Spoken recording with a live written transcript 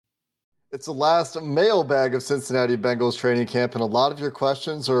It's the last mailbag of Cincinnati Bengals training camp, and a lot of your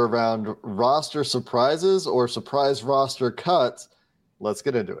questions are around roster surprises or surprise roster cuts. Let's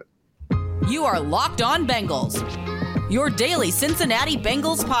get into it. You are Locked On Bengals, your daily Cincinnati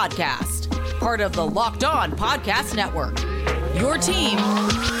Bengals podcast, part of the Locked On Podcast Network, your team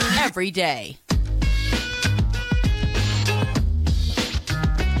every day.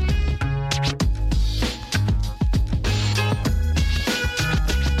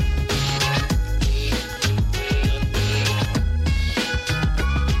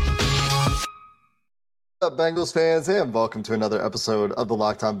 What's up, Bengals fans, and welcome to another episode of the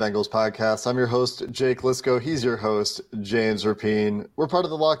Locked On Bengals podcast. I'm your host, Jake Lisco. He's your host, James Rapine. We're part of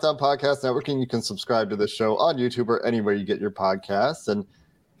the Locked On Podcast Network, and you can subscribe to this show on YouTube or anywhere you get your podcasts and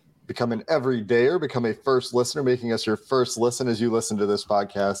become an everydayer, become a first listener, making us your first listen as you listen to this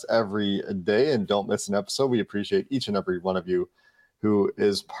podcast every day and don't miss an episode. We appreciate each and every one of you who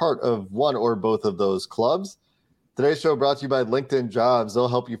is part of one or both of those clubs. Today's show brought to you by LinkedIn Jobs. They'll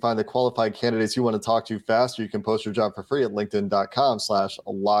help you find the qualified candidates you want to talk to faster. You can post your job for free at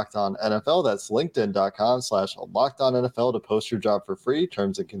linkedin.com/LockedOnNFL. That's linkedin.com/LockedOnNFL to post your job for free.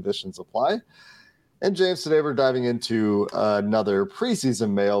 Terms and conditions apply. And James, today we're diving into another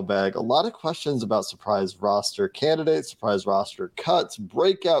preseason mailbag. A lot of questions about surprise roster candidates, surprise roster cuts,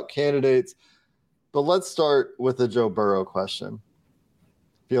 breakout candidates. But let's start with the Joe Burrow question.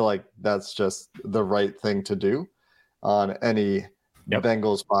 I feel like that's just the right thing to do on any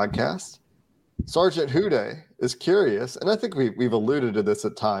Bengals podcast. Sergeant Huday is curious, and I think we've alluded to this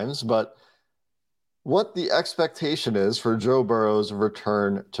at times, but what the expectation is for Joe Burrow's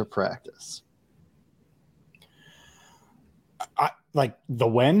return to practice. Like the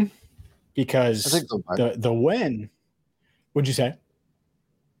when? Because I think the when, would you say?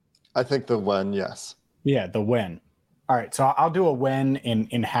 I think the when, yes. Yeah, the when. All right, so I'll do a when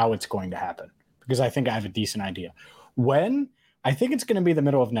in how it's going to happen because I think I have a decent idea. When? I think it's going to be the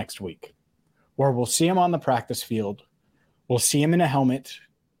middle of next week where we'll see him on the practice field, we'll see him in a helmet,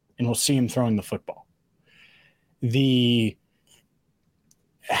 and we'll see him throwing the football.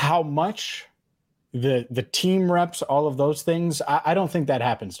 How much, the team reps, all of those things, I don't think that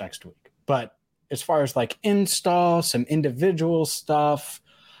happens next week. But as far as like install, some individual stuff,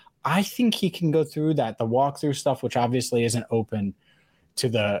 I think he can go through that. The walkthrough stuff, which obviously isn't open to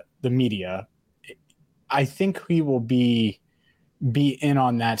the media, I think he will be in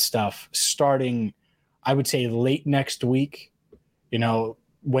on that stuff starting, I would say, late next week,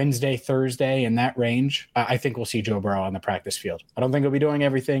 Wednesday, Thursday, in that range. I think we'll see Joe Burrow on the practice field. I don't think he'll be doing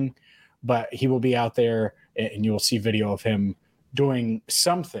everything, but he will be out there, and you will see video of him doing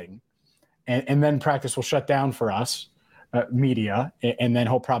something. And then practice will shut down for us. Media, and then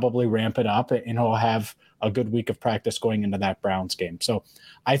he'll probably ramp it up, and he'll have a good week of practice going into that Browns game. So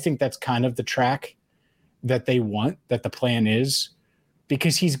I think that's kind of the track that they want, that the plan is,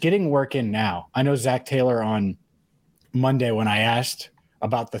 because he's getting work in now. I know Zach Taylor on Monday, when I asked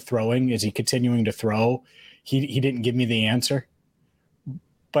about the throwing, is he continuing to throw? He didn't give me the answer,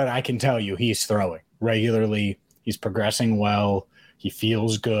 but I can tell you he's throwing regularly. He's progressing well. He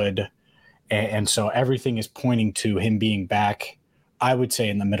feels good. And so everything is pointing to him being back, I would say,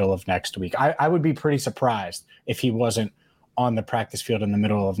 in the middle of next week. I would be pretty surprised if he wasn't on the practice field in the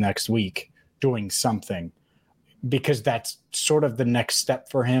middle of next week doing something, because that's sort of the next step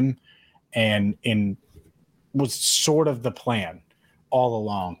for him and was sort of the plan all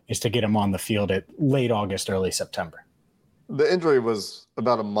along, is to get him on the field at late August, early September. The injury was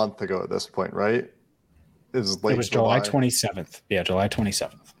about a month ago at this point, right? It was July 27th. Yeah, July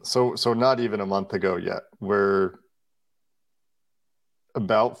 27th. So not even a month ago yet. We're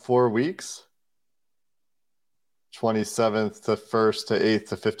about 4 weeks. 27th to 1st to 8th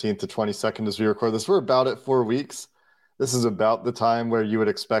to 15th to 22nd as we record this. We're about at 4 weeks. This is about the time where you would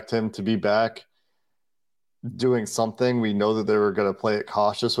expect him to be back doing something. We know that they were going to play it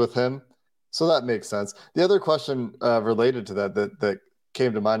cautious with him. So that makes sense. The other question related to that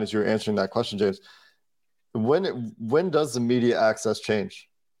came to mind as you were answering that question, James, when does the media access change?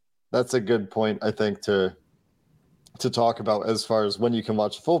 That's a good point, I think, to talk about as far as when you can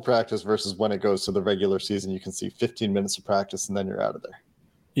watch full practice versus when it goes to the regular season. You can see 15 minutes of practice and then you're out of there.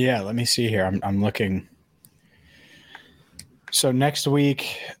 Yeah, let me see here. I'm looking. So next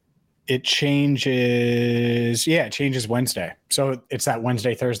week it changes. Yeah, it changes Wednesday. So it's that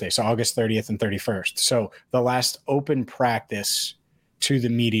Wednesday, Thursday. So August 30th and 31st. So the last open practice to the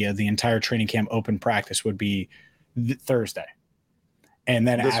media, the entire training camp open practice, would be Thursday. And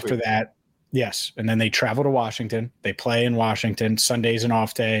then after that, yes. And then they travel to Washington. They play in Washington. Sunday's an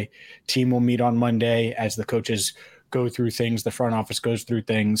off day. Team will meet on Monday as the coaches go through things. The front office goes through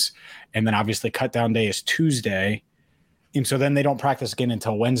things. And then obviously cut down day is Tuesday. And so then they don't practice again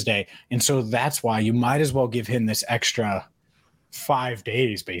until Wednesday. And so that's why you might as well give him this extra 5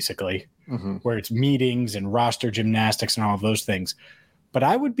 days, basically, where it's meetings and roster gymnastics and all of those things. But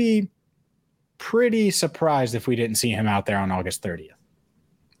I would be pretty surprised if we didn't see him out there on August 30th.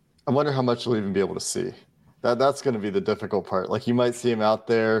 I wonder how much we'll even be able to see. That's going to be the difficult part. Like, you might see him out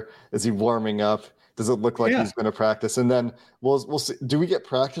there. Is he warming up? Does it look like he's going to practice? And then we'll see. Do we get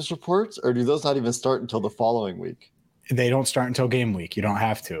practice reports, or do those not even start until the following week? They don't start until game week. You don't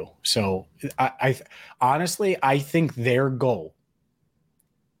have to. So I honestly, I think their goal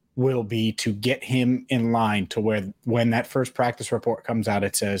will be to get him in line to where when that first practice report comes out,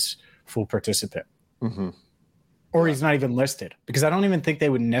 it says full participant. Or he's not even listed, because I don't even think they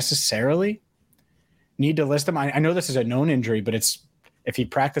would necessarily need to list him. I know this is a known injury, but it's if he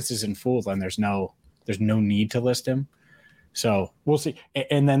practices in full, then there's no need to list him. So we'll see.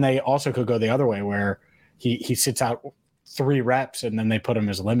 And then they also could go the other way where he sits out 3 reps and then they put him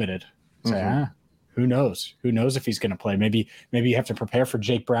as limited. Say, who knows? Who knows if he's going to play? Maybe you have to prepare for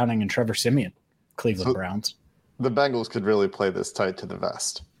Jake Browning and Trevor Siemian, Cleveland Browns. The Bengals could really play this tight to the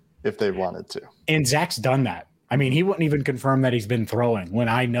vest if they wanted to. And Zach's done that. I mean, he wouldn't even confirm that he's been throwing when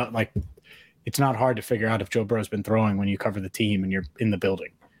I know, like, it's not hard to figure out if Joe Burrow's been throwing when you cover the team and you're in the building.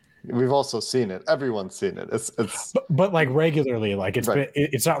 We've also seen it. Everyone's seen it. But like regularly, like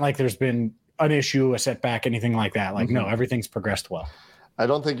it's not like there's been an issue, a setback, anything like that. Like, no, everything's progressed well. I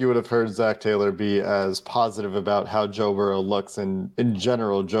don't think you would have heard Zach Taylor be as positive about how Joe Burrow looks and in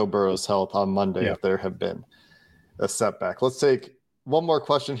general Joe Burrow's health on Monday if there had been a setback. Let's take one more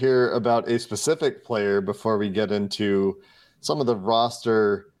question here about a specific player before we get into some of the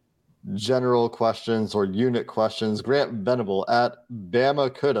roster general questions or unit questions. Grant Venable at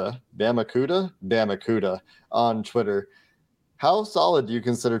Bamacuda on Twitter. How solid do you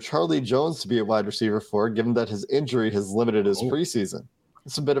consider Charlie Jones to be a wide receiver for, given that his injury has limited his preseason?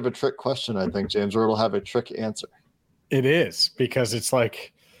 It's a bit of a trick question, I think, James, or it'll have a trick answer. It is, because it's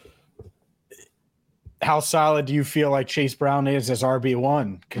like, how solid do you feel like Chase Brown is as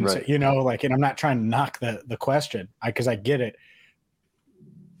RB1? You know, like, and I'm not trying to knock the question, because I get it.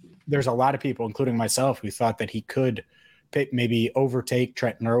 There's a lot of people, including myself, who thought that he could maybe overtake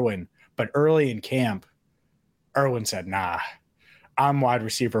Trenton Irwin. But early in camp, Irwin said, nah, I'm wide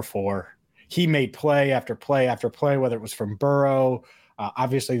receiver 4. He made play after play after play, whether it was from Burrow.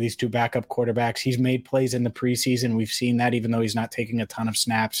 Obviously, these 2 backup quarterbacks, he's made plays in the preseason. We've seen that, even though he's not taking a ton of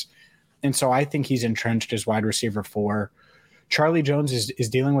snaps. And so I think he's entrenched as wide receiver 4. Charlie Jones is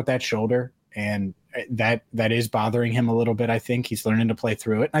dealing with that shoulder, and that is bothering him a little bit. I think he's learning to play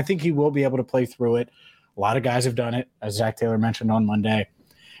through it. I think he will be able to play through it. A lot of guys have done it, as Zach Taylor mentioned on Monday.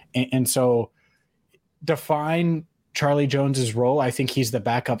 And so define Charlie Jones's role. I think he's the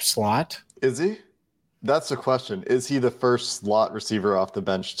backup slot. Is he? That's the question. Is he the first slot receiver off the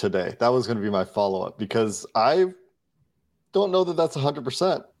bench today? That was going to be my follow-up, because I don't know that that's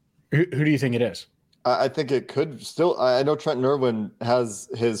 100%. Who do you think it is? I think it could still. I know Trenton Irwin has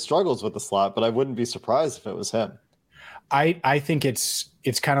his struggles with the slot, but I wouldn't be surprised if it was him. I think it's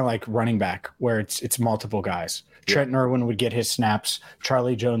kind of like running back, where it's multiple guys. Yeah. Trenton Irwin would get his snaps.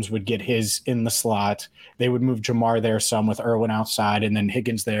 Charlie Jones would get his in the slot. They would move Jamar there some with Irwin outside, and then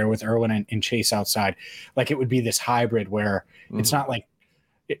Higgins there with Irwin and Chase outside. Like, it would be this hybrid where it's not like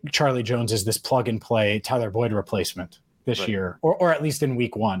Charlie Jones is this plug and play Tyler Boyd replacement this year, or at least in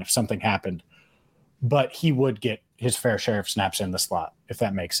week 1 if something happened. But he would get his fair share of snaps in the slot, if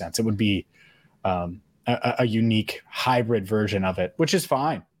that makes sense. It would be a unique hybrid version of it, which is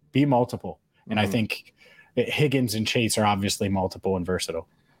fine. Be multiple. And I think Higgins and Chase are obviously multiple and versatile.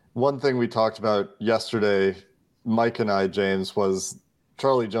 One thing we talked about yesterday, Mike and I, James, was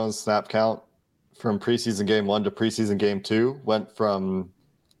Charlie Jones' snap count from preseason game 1 to preseason game 2 went from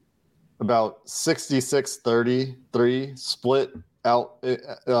about 66-33 split out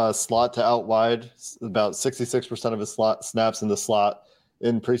slot to out wide, about 66% of his slot snaps in the slot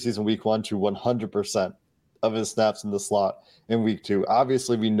in preseason week 1 to 100% of his snaps in the slot in week 2.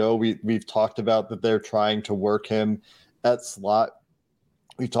 Obviously, we know we've talked about that they're trying to work him at slot.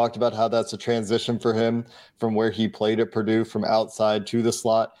 We talked about how that's a transition for him from where he played at Purdue, from outside to the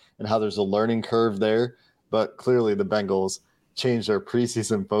slot, and how there's a learning curve there. But clearly the Bengals changed their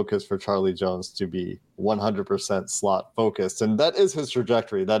preseason focus for Charlie Jones to be 100% slot focused. And that is his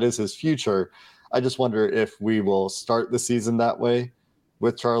trajectory. That is his future. I just wonder if we will start the season that way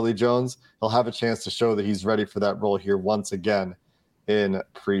with Charlie Jones. He'll have a chance to show that he's ready for that role here once again in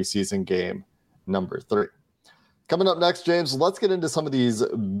preseason game number 3. Coming up next, James, let's get into some of these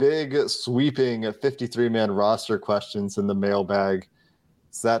big, sweeping 53-man roster questions in the mailbag.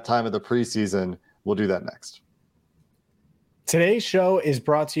 It's that time of the preseason. We'll do that next. Today's show is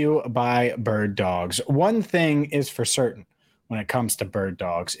brought to you by Bird Dogs. One thing is for certain when it comes to Bird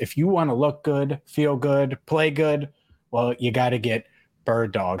Dogs. If you want to look good, feel good, play good, well, you got to get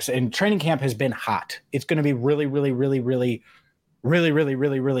Bird Dogs. And training camp has been hot. It's going to be really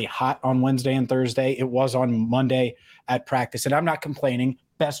hot on Wednesday and Thursday. It was on Monday at practice. And I'm not complaining.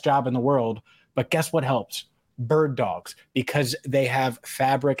 Best job in the world. But guess what helps? Bird Dogs, because they have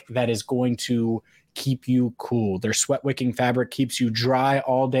fabric that is going to keep you cool. Their sweat wicking fabric keeps you dry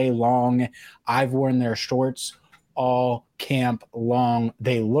all day long. I've worn their shorts all camp long.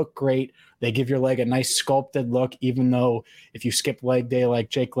 They look great. They give your leg a nice sculpted look, even though if you skip leg day like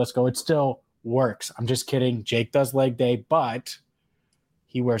Jake Lisco, it still works. I'm just kidding. Jake does leg day, but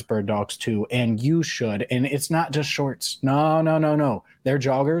he wears Bird Dogs too, and you should. And it's not just shorts. No. Their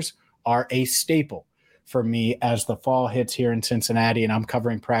joggers are a staple for me as the fall hits here in Cincinnati and I'm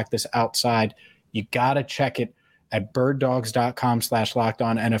covering practice outside. You got to check it at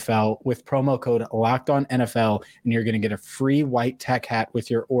birddogs.com/LockedOnNFL with promo code LockedOnNFL, and you're going to get a free white tech hat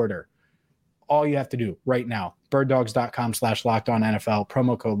with your order. All you have to do right now, birddogs.com/LockedOnNFL,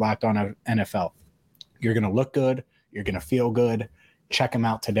 promo code LockedOnNFL. You're going to look good. You're going to feel good. Check them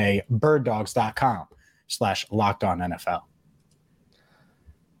out today, birddogs.com/LockedOnNFL.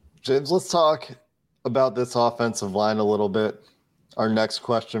 James, let's talk about this offensive line a little bit. Our next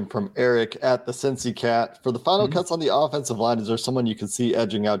question from Eric at the Cincy Cat. For the final cuts on the offensive line, is there someone you can see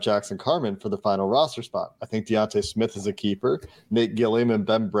edging out Jackson Carman for the final roster spot? I think Deontay Smith is a keeper. Nate Gilliam and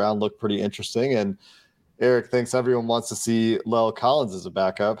Ben Brown look pretty interesting. And Eric thinks everyone wants to see La'el Collins as a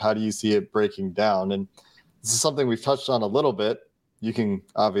backup. How do you see it breaking down? And this is something we've touched on a little bit. You can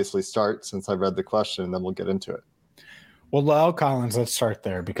obviously start since I read the question, and then we'll get into it. Well, La'el Collins, let's start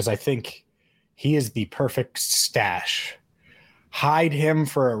there because I think he is the perfect stash. Hide him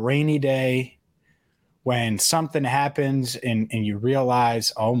for a rainy day when something happens and you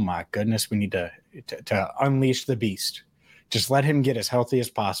realize, oh my goodness, we need to unleash the beast. Just let him get as healthy as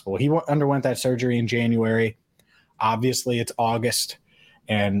possible. He underwent that surgery in January. Obviously, it's August.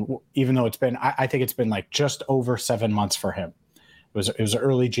 And even though I think it's been like just over 7 months for him. It was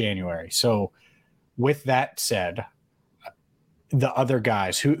early January. So with that said, the other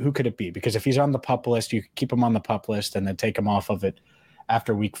guys, who could it be? Because if he's on the PUP list, you keep him on the PUP list and then take him off of it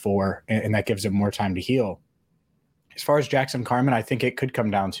after week 4, and that gives him more time to heal. As far as Jackson Carman, I think it could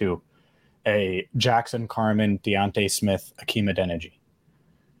come down to a Jackson Carman, Deontay Smith, Akeem Adeniji.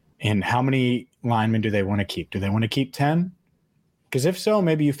 And how many linemen do they want to keep? Do they want to keep 10? Because if so,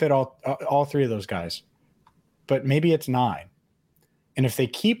 maybe you fit all 3 of those guys. But maybe it's 9. And if they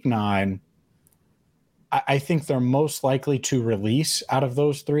keep 9, I think they're most likely to release out of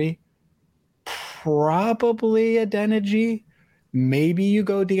those 3. Probably Adeniji. Maybe you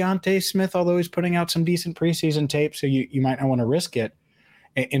go Deontay Smith, although he's putting out some decent preseason tape, so you might not want to risk it.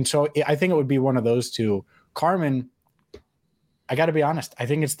 And so I think it would be one of those 2. Carman, I got to be honest, I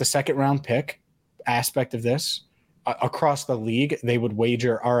think it's the second-round pick aspect of this. Across the league, they would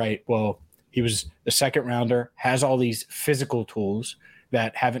wager, all right, well, he was the second rounder, has all these physical tools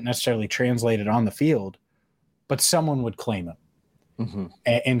that haven't necessarily translated on the field, but someone would claim him. Mm-hmm.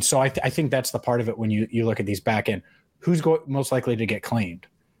 And so I think that's the part of it when you look at these back end. Who's most likely to get claimed?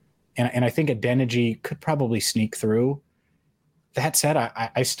 And I think Adeniji could probably sneak through. That said,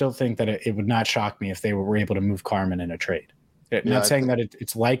 I still think that it would not shock me if they were able to move Carman in a trade. Not saying that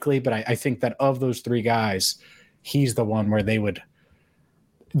it's likely, but I think that of those 3 guys, he's the one where the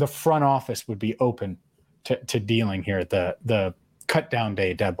front office would be open to dealing here at the cut down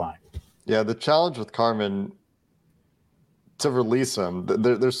day deadline. Yeah, the challenge with Carman to release him,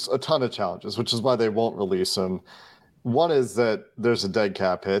 there's a ton of challenges, which is why they won't release him. One is that there's a dead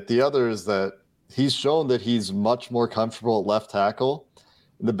cap hit. The other is that he's shown that he's much more comfortable at left tackle.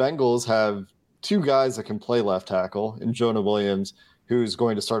 The Bengals have 2 guys that can play left tackle, in Jonah Williams, who's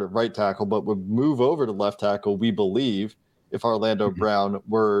going to start at right tackle, but would move over to left tackle, we believe, if Orlando Brown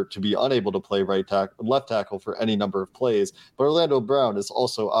were to be unable to play left tackle for any number of plays. But Orlando Brown is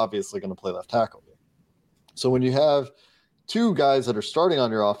also obviously going to play left tackle. So when you have 2 guys that are starting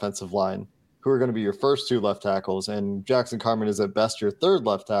on your offensive line who are going to be your first 2 left tackles, and Jackson Carman is at best your 3rd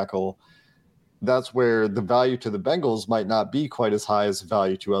left tackle, that's where the value to the Bengals might not be quite as high as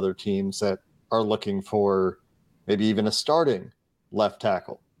value to other teams that are looking for maybe even a starting left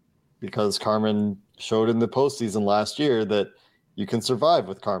tackle, because Carman showed in the postseason last year that you can survive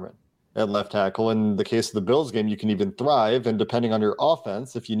with Carman. at left tackle. In the case of the Bills game, you can even thrive. And depending on your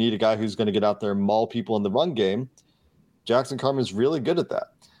offense, if you need a guy who's going to get out there and maul people in the run game, Jackson Carman is really good at that.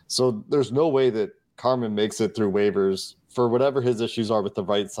 So there's no way that Carman makes it through waivers for whatever his issues are with the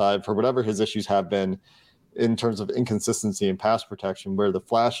right side, for whatever his issues have been in terms of inconsistency in pass protection, where the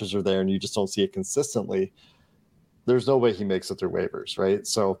flashes are there and you just don't see it consistently. There's no way he makes it through waivers, right?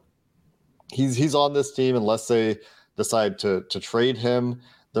 So he's on this team unless they decide to trade him.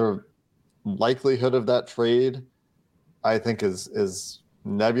 The likelihood of that trade, I think, is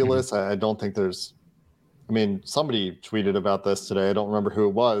nebulous. I don't think there's – I mean, somebody tweeted about this today. I don't remember who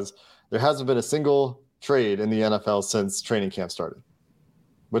it was. There hasn't been a single trade in the NFL since training camp started,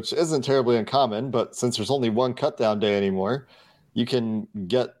 which isn't terribly uncommon, but since there's only one cutdown day anymore, you can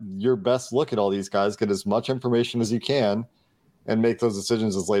get your best look at all these guys, get as much information as you can, and make those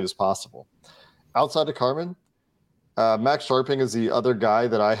decisions as late as possible. Outside of Carman, Max Sharping is the other guy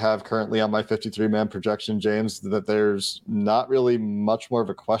that I have currently on my 53-man projection, James, that there's not really much more of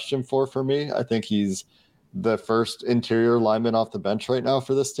a question for me. I think he's the first interior lineman off the bench right now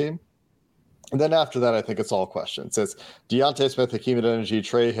for this team. And then after that, I think it's all questions. It's Deontay Smith, Hakeem Adeniji,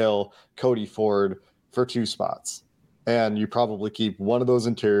 Trey Hill, Cody Ford for 2 spots. And you probably keep one of those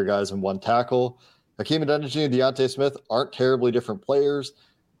interior guys and one tackle. Hakeem Adeniji and Deontay Smith aren't terribly different players.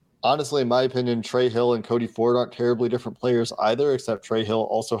 Honestly, in my opinion, Trey Hill and Cody Ford aren't terribly different players either, except Trey Hill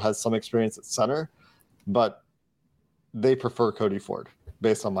also has some experience at center. But they prefer Cody Ford,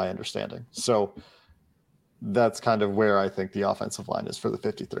 based on my understanding. So that's kind of where I think the offensive line is for the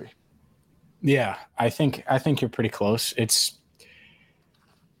 53. Yeah, I think you're pretty close. It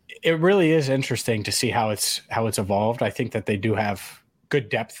really is interesting to see how it's evolved. I think that they do have good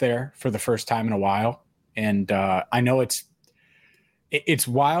depth there for the first time in a while, and I know it's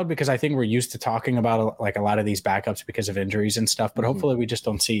wild because I think we're used to talking about like a lot of these backups because of injuries and stuff. But hopefully, we just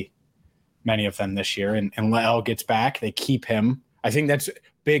don't see many of them this year. And Le'el gets back, they keep him. I think that's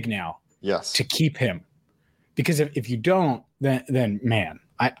big now. Yes, to keep him, because if you don't, then man.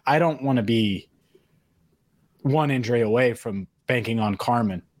 I don't want to be one injury away from banking on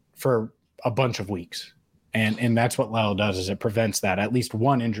Carman for a bunch of weeks. And that's what Le'el does, is it prevents that, at least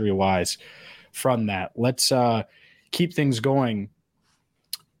one injury-wise from that. Let's keep things going.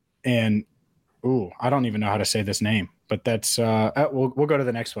 And, I don't even know how to say this name. But that's we'll go to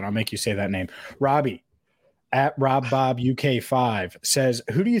the next one. I'll make you say that name. Robbie, at RobBobUK5, says,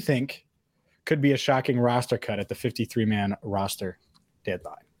 who do you think could be a shocking roster cut at the 53-man roster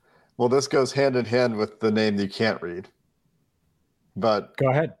deadline? Well, this goes hand in hand with the name you can't read. But go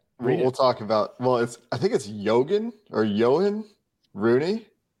ahead. We'll talk about. Well, I think it's Johan Rooney.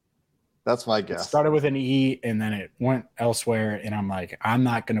 That's my guess. It started with an E and then it went elsewhere, and I'm like, I'm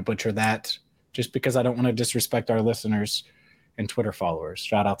not going to butcher that just because I don't want to disrespect our listeners and Twitter followers.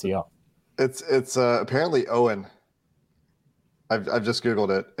 Shout out to y'all. It's apparently Owen. I've just Googled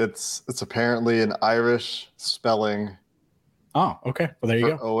it. It's apparently an Irish spelling. Oh, okay. Well, there you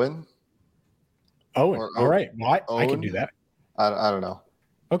go. Owen. All right. Well, I can do that. I don't know.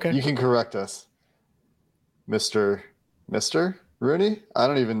 Okay. You can correct us. Mr. Rooney? I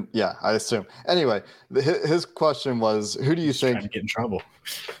don't even. Yeah, I assume. Anyway, his question was, who do you think trying to get in trouble?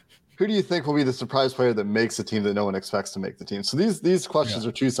 Who do you think will be the surprise player that makes a team that no one expects to make the team? So these questions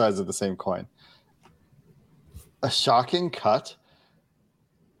are two sides of the same coin. A shocking cut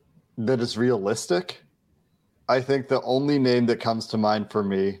that is realistic. I think the only name that comes to mind for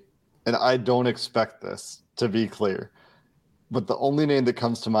me, and I don't expect this to be clear, but the only name that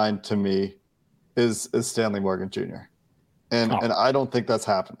comes to mind to me is Stanley Morgan Jr. And I don't think that's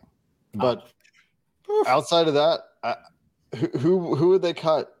happening. But outside of that, who would they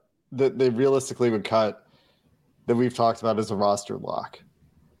cut that they realistically would cut that we've talked about as a roster lock?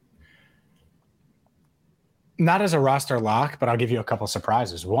 Not as a roster lock, but I'll give you a couple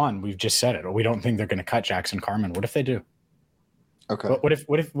surprises. One, we've just said it. We don't think they're going to cut Jackson Carman. What if they do? Okay. But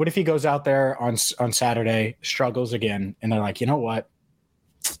what if he goes out there on Saturday, struggles again, and they're like, you know what?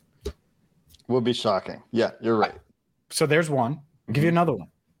 Would be shocking. Yeah, you're right. So there's one. I'll give you another one.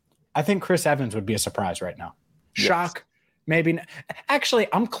 I think Chris Evans would be a surprise right now. Shock, maybe. Actually,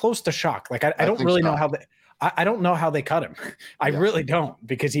 I'm close to shock. Like I don't really know how I don't know how they cut him. I really don't,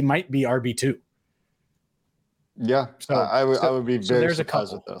 because he might be RB2. Yeah, so I would be very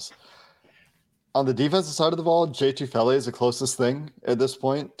surprised with this. On the defensive side of the ball, Jay Tufele is the closest thing at this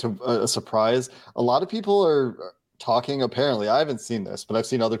point to a surprise. A lot of people are talking, apparently, I haven't seen this, but I've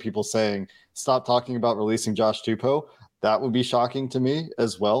seen other people saying, stop talking about releasing Josh Tupou. That would be shocking to me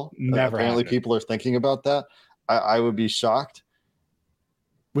as well. Apparently people are thinking about that. I would be shocked.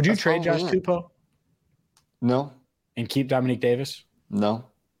 Would you trade Josh Tupou? No. And keep Dominique Davis? No.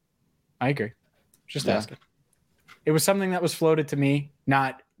 I agree. Just asking. It was something that was floated to me,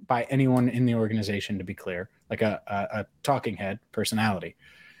 not by anyone in the organization, to be clear, like a talking head personality.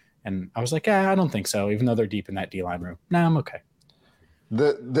 And I was like, I don't think so, even though they're deep in that D-line room. Nah, I'm okay.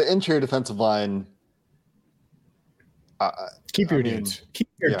 The interior defensive line. Keep your dudes. Keep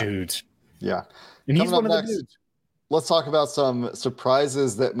your dudes. Yeah. And he's one of the dudes. Let's talk about some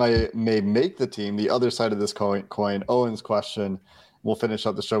surprises that may make the team. The other side of this coin, Owen's question. We'll finish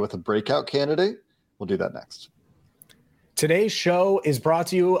up the show with a breakout candidate. We'll do that next. Today's show is brought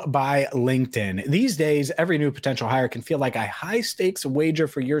to you by LinkedIn. These days, every new potential hire can feel like a high-stakes wager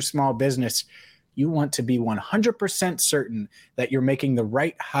for your small business. You want to be 100% certain that you're making the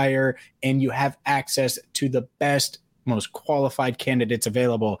right hire and you have access to the best, most qualified candidates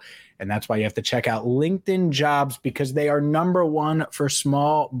available. And that's why you have to check out LinkedIn Jobs, because they are number one for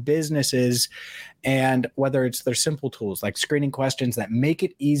small businesses. And whether it's their simple tools like screening questions that make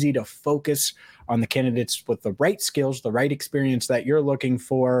it easy to focus on the candidates with the right skills, the right experience that you're looking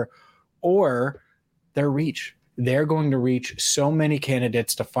for, or their reach. They're going to reach so many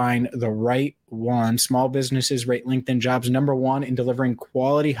candidates to find the right one. Small businesses rate LinkedIn Jobs number one in delivering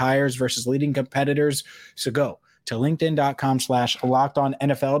quality hires versus leading competitors. So go to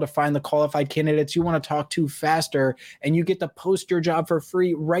linkedin.com/LockedOnNFL to find the qualified candidates you want to talk to faster, and you get to post your job for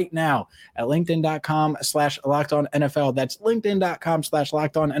free right now at linkedin.com/LockedOnNFL. That's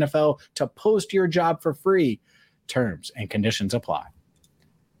linkedin.com/LockedOnNFL to post your job for free. Terms and conditions apply.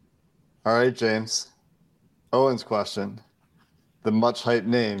 All right, James. Owen's question. The much hyped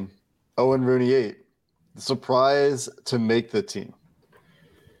name, Owen Rooney 8. The surprise to make the team.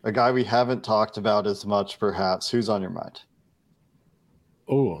 A guy we haven't talked about as much, perhaps. Who's on your mind?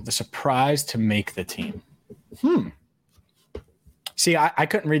 Oh, the surprise to make the team. See, I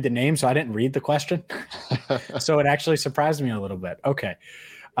couldn't read the name, so I didn't read the question. So it actually surprised me a little bit. Okay.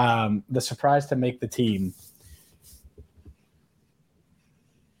 The surprise to make the team.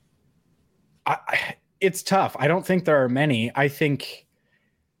 It's tough. I don't think there are many. I think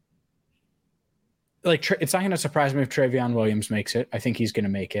it's not going to surprise me if Travion Williams makes it. I think he's going to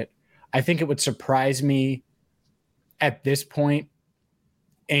make it. I think it would surprise me at this point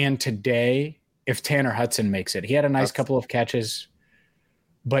and today if Tanner Hudson makes it. He had a nice couple of catches,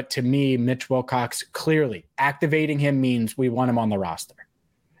 but to me, Mitch Wilcox, clearly activating him means we want him on the roster.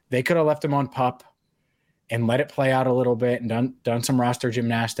 They could have left him on PUP and let it play out a little bit and done some roster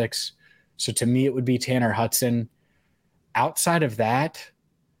gymnastics. So to me, it would be Tanner Hudson. Outside of that,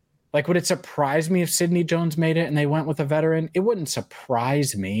 would it surprise me if Sidney Jones made it and they went with a veteran? It wouldn't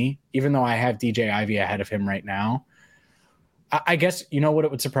surprise me, even though I have DJ Ivy ahead of him right now. I guess, you know what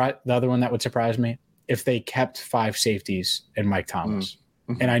it would surprise, the other one that would surprise me? If they kept 5 safeties and Mike Thomas.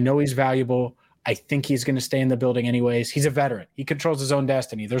 Mm-hmm. And I know he's valuable. I think he's going to stay in the building anyways. He's a veteran. He controls his own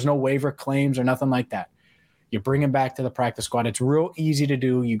destiny. There's no waiver claims or nothing like that. You bring him back to the practice squad. It's real easy to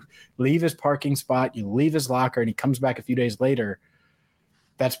do. You leave his parking spot, you leave his locker, and he comes back a few days later.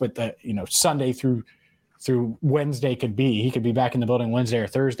 That's what the Sunday through Wednesday could be. He could be back in the building Wednesday or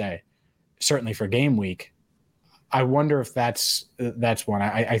Thursday, certainly for game week. I wonder if that's one.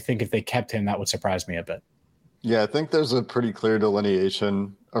 I think if they kept him, that would surprise me a bit. Yeah, I think there's a pretty clear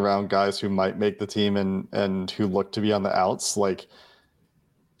delineation around guys who might make the team and who look to be on the outs. Like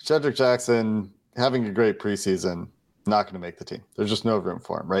Cedric Jackson having a great preseason, not going to make the team. There's just no room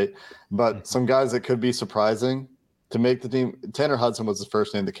for him, right? But some guys that could be surprising to make the team. Tanner Hudson was the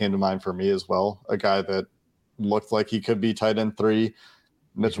first name that came to mind for me as well. A guy that looked like he could be tight end 3.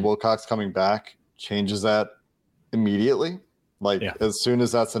 Mitchell Wilcox coming back changes that immediately. As soon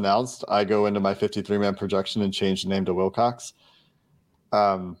as that's announced, I go into my 53-man projection and change the name to Wilcox.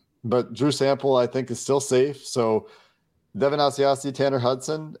 But Drew Sample, I think, is still safe. So Devin Asiasi, Tanner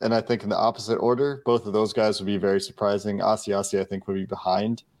Hudson, and I think in the opposite order, both of those guys would be very surprising. Asiasi, I think, would be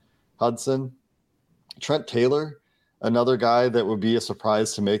behind Hudson. Trent Taylor, another guy that would be a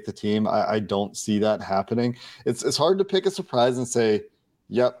surprise to make the team. I don't see that happening. It's hard to pick a surprise and say,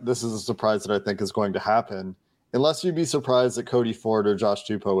 yep, this is a surprise that I think is going to happen, unless you'd be surprised that Cody Ford or Josh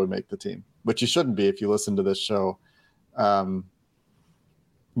Tupou would make the team, which you shouldn't be if you listen to this show.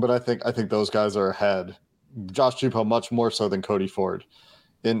 But I think those guys are ahead. Josh Tupou much more so than Cody Ford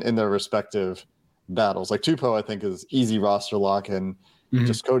in their respective battles. Like Tupou, I think, is easy roster lock, and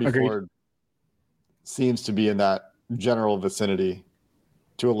just Cody Agreed. Ford seems to be in that general vicinity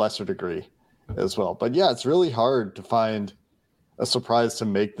to a lesser degree as well. But yeah, it's really hard to find a surprise to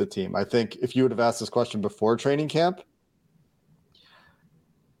make the team. I think if you would have asked this question before training camp,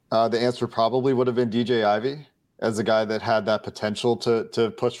 the answer probably would have been DJ Ivy as a guy that had that potential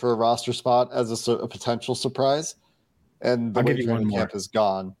to push for a roster spot as a potential surprise. And the way training camp is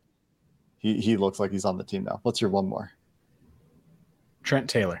gone, He looks like he's on the team now. What's your one more? Trent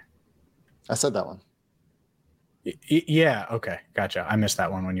Taylor. I said that one. Yeah. Okay. Gotcha. I missed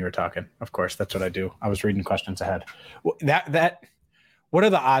that one when you were talking. Of course, that's what I do. I was reading questions ahead. What are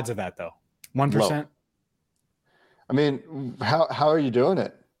the odds of that though? 1%? I mean, how are you doing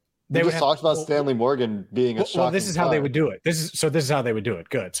it? They just talked about Stanley Morgan being a shocking Well, this is how star. they would do it. This is how they would do it.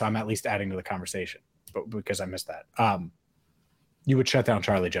 Good. So I'm at least adding to the conversation, but because I missed that. You would shut down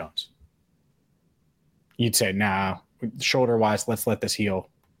Charlie Jones. You'd say, nah, shoulder wise, let's let this heal.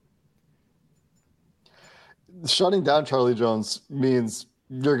 Shutting down Charlie Jones means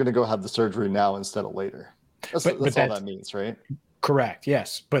you're going to go have the surgery now instead of later. That's all that means, right? Correct.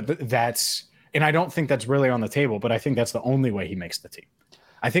 Yes. But that's, and I don't think that's really on the table, but I think that's the only way he makes the team.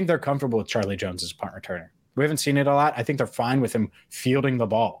 I think they're comfortable with Charlie Jones as a punt returner. We haven't seen it a lot. I think they're fine with him fielding the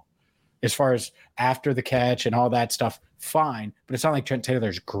ball. As far as after the catch and all that stuff, fine. But it's not like Trent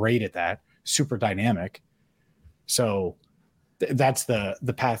Taylor's great at that. Super dynamic. So that's the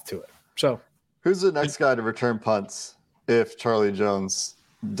path to it. So who's the next guy to return punts if Charlie Jones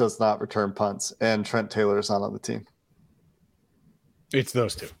does not return punts and Trent Taylor is not on the team? It's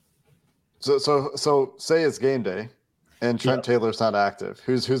those two. So say it's game day and Trent Taylor's not active.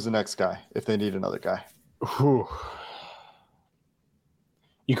 Who's the next guy if they need another guy? Whew.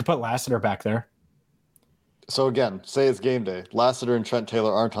 You could put Lassiter back there. So again, say it's game day. Lassiter and Trent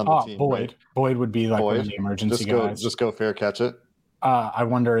Taylor aren't on the team. Boyd. Right? Boyd would be like one of the emergency guys. Just go fair catch it. I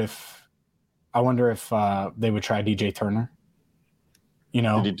wonder if they would try DJ Turner. You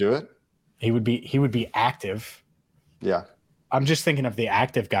know, did he do it? He would be active. Yeah. I'm just thinking of the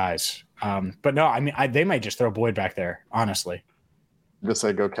active guys. But no, I mean, they might just throw Boyd back there, honestly. Just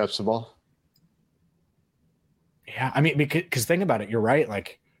say go catch the ball. Yeah, I mean, because think about it. You're right.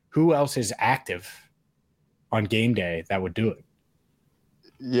 Like, who else is active on game day that would do it?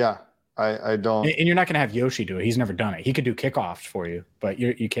 Yeah, I don't. And you're not going to have Yoshi do it. He's never done it. He could do kickoffs for you, but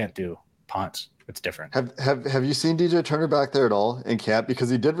you can't do punts. It's different. Have you seen DJ Turner back there at all in camp? Because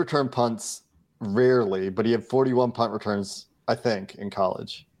he did return punts rarely, but he had 41 punt returns, I think, in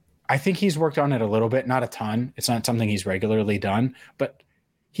college. I think he's worked on it a little bit, not a ton. It's not something he's regularly done, but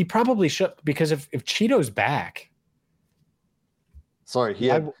he probably should, because if Cheeto's back. Sorry,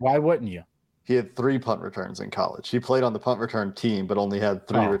 why wouldn't you? He had 3 punt returns in college. He played on the punt return team, but only had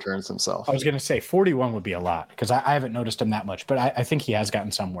 3 returns himself. I was going to say 41 would be a lot because I haven't noticed him that much, but I think he has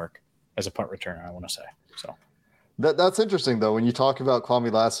gotten some work as a punt returner, I want to say. So that's interesting, though, when you talk about Kwame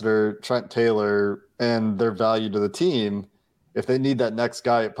Lassiter, Trent Taylor, and their value to the team. If they need that next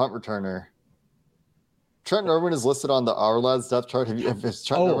guy at punt returner, Trent Irwin is listed on the Our Lads depth chart. Has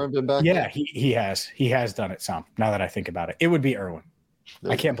Trent Irwin been back? Yeah, he has. He has done it some. Now that I think about it, it would be Irwin.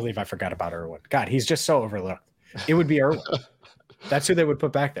 I can't believe I forgot about Irwin. God, he's just so overlooked. It would be Irwin. That's who they would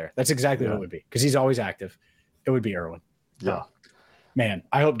put back there. That's exactly who it would be because he's always active. It would be Irwin. Yeah. Man,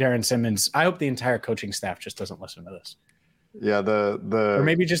 I hope Darren Simmons. I hope the entire coaching staff just doesn't listen to this. Yeah, or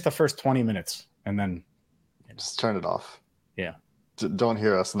maybe just the first 20 minutes and then just turn it off. Yeah. Don't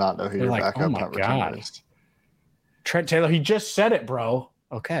hear us not know who your backup punt returner is. Trent Taylor, he just said it, bro.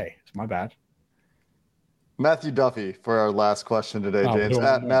 Okay, it's my bad. Matthew Duffy for our last question today, James.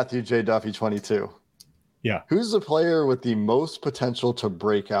 At Matthew J. Duffy 22. Yeah. Who's the player with the most potential to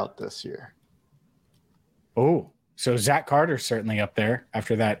break out this year? Oh, so Zach Carter's certainly up there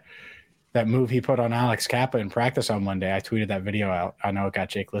after that move he put on Alex Kappa in practice on Monday. I tweeted that video out. I know it got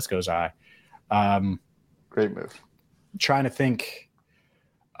Jake Lisco's eye. Great move. Trying to think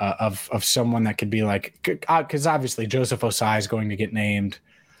of someone that could be like, because obviously Joseph Osai is going to get named.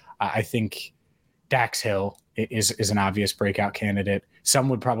 I think Dax Hill is an obvious breakout candidate. Some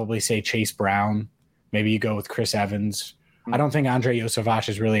would probably say Chase Brown. Maybe you go with Chris Evans. I don't think Andre Yosavash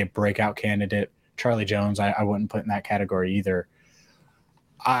is really a breakout candidate. Charlie Jones, I wouldn't put in that category either.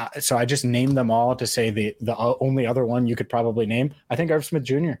 So I just named them all to say the only other one you could probably name. I think Irv Smith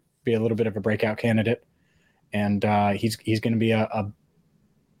Jr. be a little bit of a breakout candidate. And he's going to be a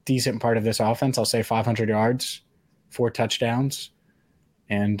decent part of this offense. I'll say 500 yards, 4 touchdowns,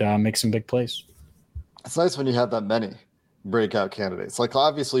 and make some big plays. It's nice when you have that many breakout candidates. Like,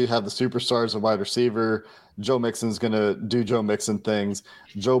 obviously, you have the superstars of wide receiver. Joe Mixon's going to do Joe Mixon things.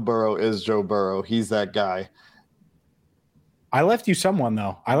 Joe Burrow is Joe Burrow. He's that guy. I left you someone,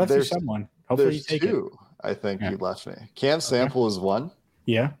 though. You someone. Hopefully you take 2, I think you left me. Cam Sample is 1.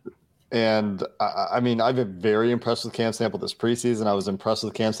 Yeah. And I mean, I've been very impressed with Cam Sample this preseason. I was impressed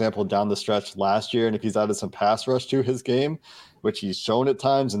with Cam Sample down the stretch last year. And if he's added some pass rush to his game, which he's shown at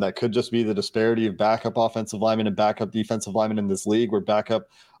times, and that could just be the disparity of backup offensive linemen and backup defensive linemen in this league, where backup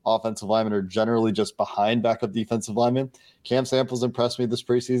offensive linemen are generally just behind backup defensive linemen. Cam Samples impressed me this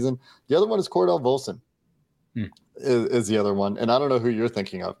preseason. The other one is Cordell Volson is the other one. And I don't know who you're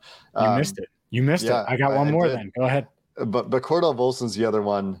thinking of. You missed it. I got one more then. Go ahead. But Cordell Volson's the other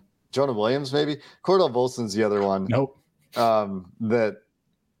one. Jonah Williams, maybe? Cordell Volson's the other one. Nope. That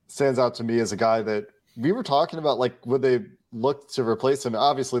stands out to me as a guy that we were talking about, like, would they look to replace him?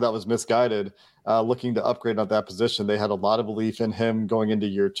 Obviously, that was misguided, looking to upgrade at that position. They had a lot of belief in him going into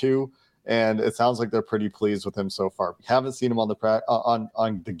year 2, and it sounds like they're pretty pleased with him so far. We haven't seen him on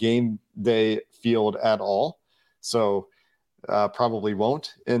the game day field at all, so probably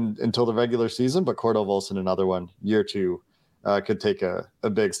won't until the regular season. But Cordell Volson, another one, year 2, could take a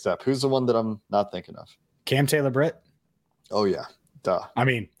big step. Who's the one that I'm not thinking of? Cam Taylor-Britt. Oh, yeah. Duh. I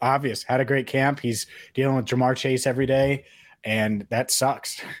mean, obvious. Had a great camp. He's dealing with Jamar Chase every day, and that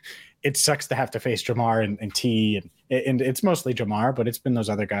sucks. It sucks to have to face Jamar and T, and it's mostly Jamar, but it's been those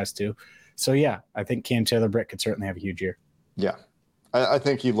other guys too. So, yeah, I think Cam Taylor-Britt could certainly have a huge year. Yeah. I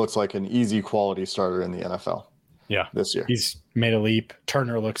think he looks like an easy quality starter in the NFL. Yeah. This year. He's made a leap.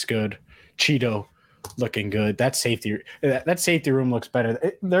 Turner looks good. Cheeto looking good. That safety room looks better.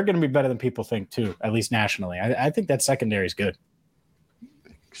 They're going to be better than people think too, at least nationally. I think that secondary is good.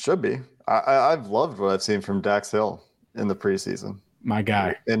 Should be. I've loved what I've seen from Dax Hill in the preseason. My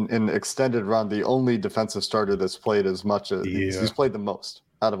guy. In extended run, the only defensive starter that's played as much as he's played the most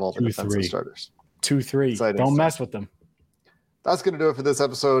out of all the defensive starters. 2-3. Don't mess with them. That's going to do it for this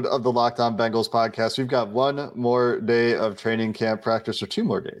episode of the Locked On Bengals podcast. We've got one more day of training camp practice, or 2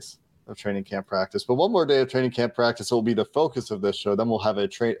 more days of training camp practice, but one more day of training camp practice will be the focus of this show. Then we'll have a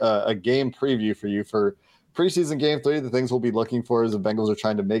game preview for you for preseason game 3, the things we'll be looking for as the Bengals are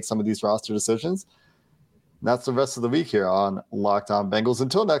trying to make some of these roster decisions. And that's the rest of the week here on Locked On Bengals.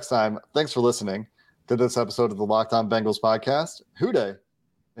 Until next time, thanks for listening to this episode of the Locked On Bengals podcast. Hoo day,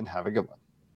 and have a good one.